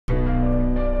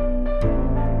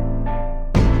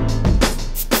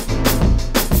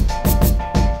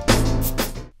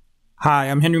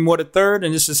Hi, I'm Henry Moore III,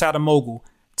 and this is How to Mogul.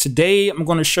 Today, I'm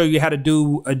going to show you how to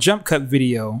do a jump cut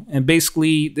video. And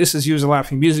basically, this is used a lot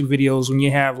for music videos when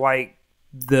you have like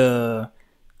the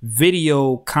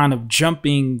video kind of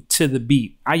jumping to the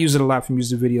beat. I use it a lot for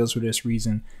music videos for this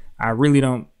reason. I really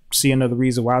don't see another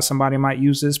reason why somebody might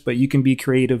use this, but you can be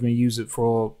creative and use it for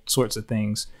all sorts of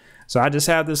things. So I just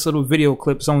have this little video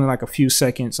clip. It's only like a few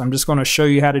seconds. I'm just going to show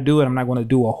you how to do it. I'm not going to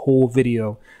do a whole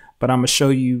video, but I'm going to show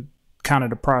you kind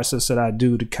of the process that I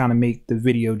do to kind of make the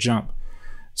video jump.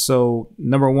 So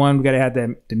number one, we got to have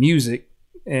the music,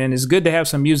 and it's good to have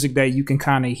some music that you can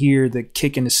kind of hear the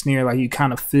kick and the snare, like you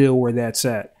kind of feel where that's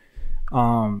at.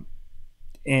 And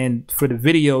for the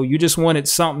video, you just wanted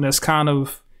something that's kind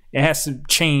of, it has to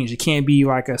change. It can't be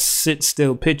like a sit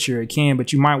still picture. It can,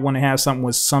 but you might want to have something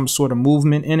with some sort of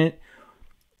movement in it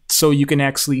so you can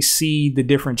actually see the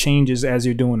different changes as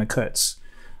you're doing the cuts.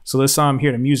 So let's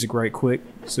hear the music right quick.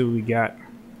 So we got,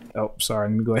 oh, sorry,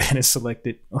 let me go ahead and select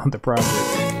it on the project.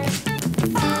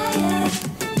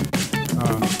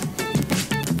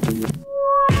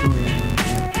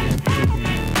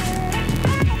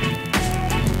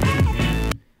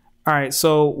 All right,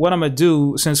 so what I'm gonna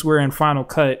do, since we're in Final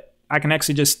Cut, I can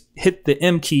actually just hit the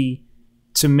M key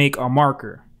to make a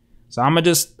marker. So I'm gonna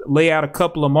just lay out a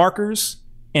couple of markers,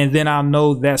 and then I'll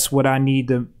know that's what I need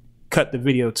to cut the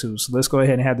video to. So let's go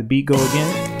ahead and have the beat go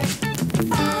again.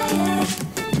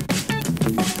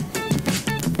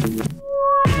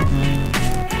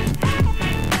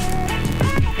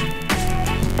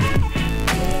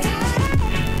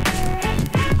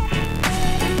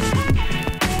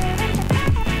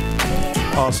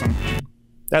 Awesome.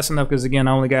 That's enough because again,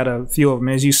 I only got a few of them.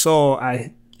 As you saw,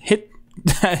 I hit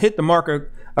the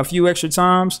marker a few extra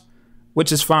times,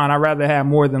 which is fine. I'd rather have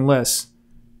more than less.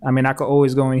 I mean, I could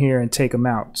always go in here and take them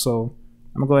out. So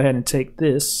I'm gonna go ahead and take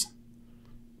this,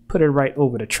 put it right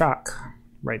over the track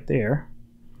right there.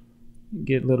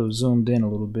 Get a little zoomed in a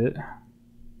little bit.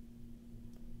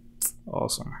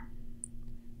 Awesome.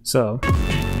 So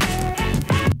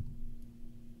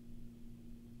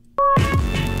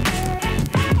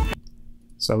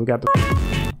we got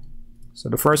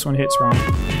the first one hits wrong,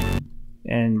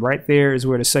 and right there is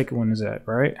where the second one is at,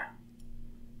 right?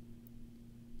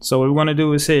 So what we want to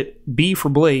do is hit B for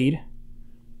blade,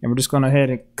 and we're just going to head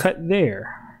and cut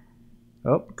there.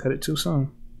 Oh, cut it too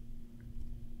soon.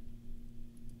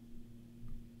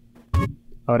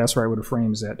 Oh, that's right where the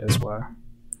frame is at, that's why.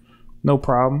 No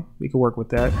problem, we can work with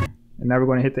that. And now we're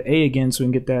going to hit the A again so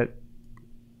we can get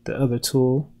the other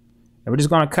tool. And we're just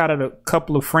going to cut out a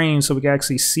couple of frames so we can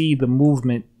actually see the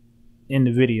movement in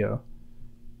the video.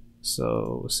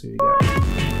 So let's see what we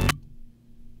got.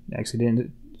 Actually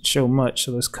didn't show much,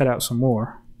 so let's cut out some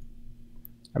more.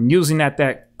 I'm using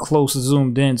that close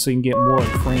zoomed in so you can get more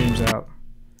of the frames out.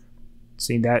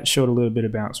 See, that showed a little bit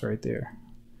of bounce right there.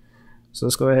 So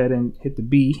let's go ahead and hit the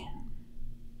B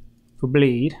for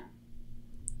blade.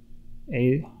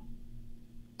 A,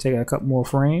 take out a couple more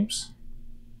frames.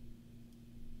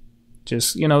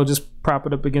 Just, you know, just prop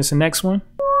it up against the next one.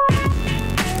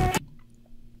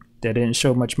 That didn't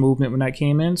show much movement when that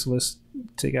came in, so let's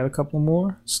take out a couple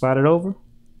more, slide it over.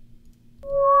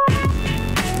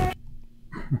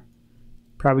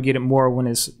 Probably get it more when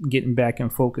it's getting back in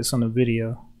focus on the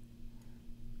video.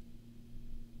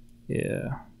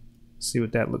 Yeah, see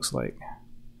what that looks like.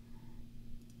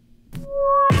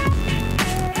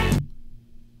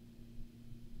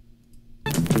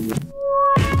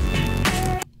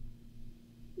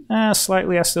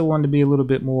 Slightly, I still wanted to be a little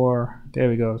bit more. There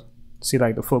we go. See,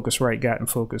 like the focus right got in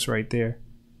focus right there.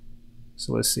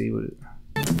 So let's see what it.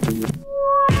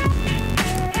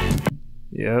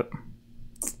 Yep.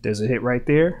 There's a hit right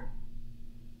there.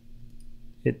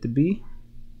 Hit the B.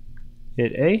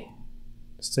 Hit A.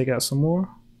 Let's take out some more.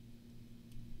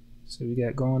 See what we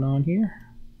got going on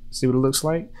here. See what it looks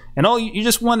like. And all you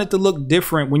just want it to look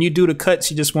different. When you do the cuts,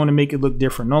 you just want to make it look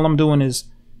different. And all I'm doing is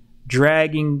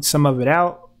dragging some of it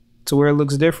out to where it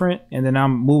looks different, and then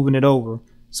I'm moving it over.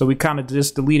 So we kind of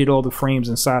just deleted all the frames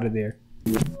inside of there.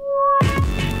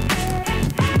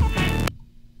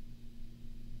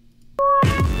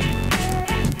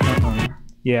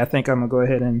 Yeah, I think I'm gonna go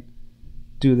ahead and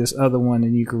do this other one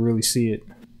and you can really see it.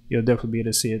 You'll definitely be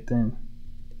able to see it then.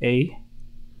 A,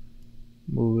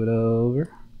 move it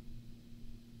over.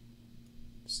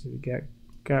 See what we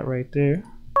got right there.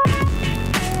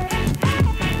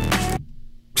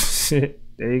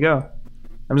 There you go.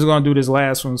 I'm just gonna do this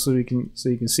last one so you can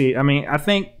see it. I mean, I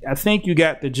think you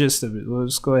got the gist of it. We'll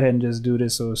just go ahead and just do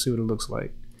this so we'll see what it looks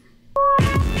like.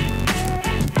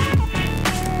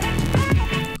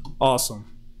 Awesome.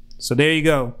 So there you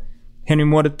go. Henry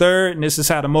Moore III, and this is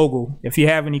How to Mogul. If you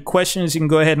have any questions, you can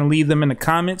go ahead and leave them in the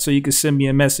comments, or you can send me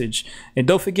a message. And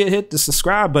don't forget, hit the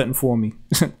subscribe button for me.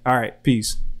 All right,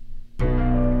 peace.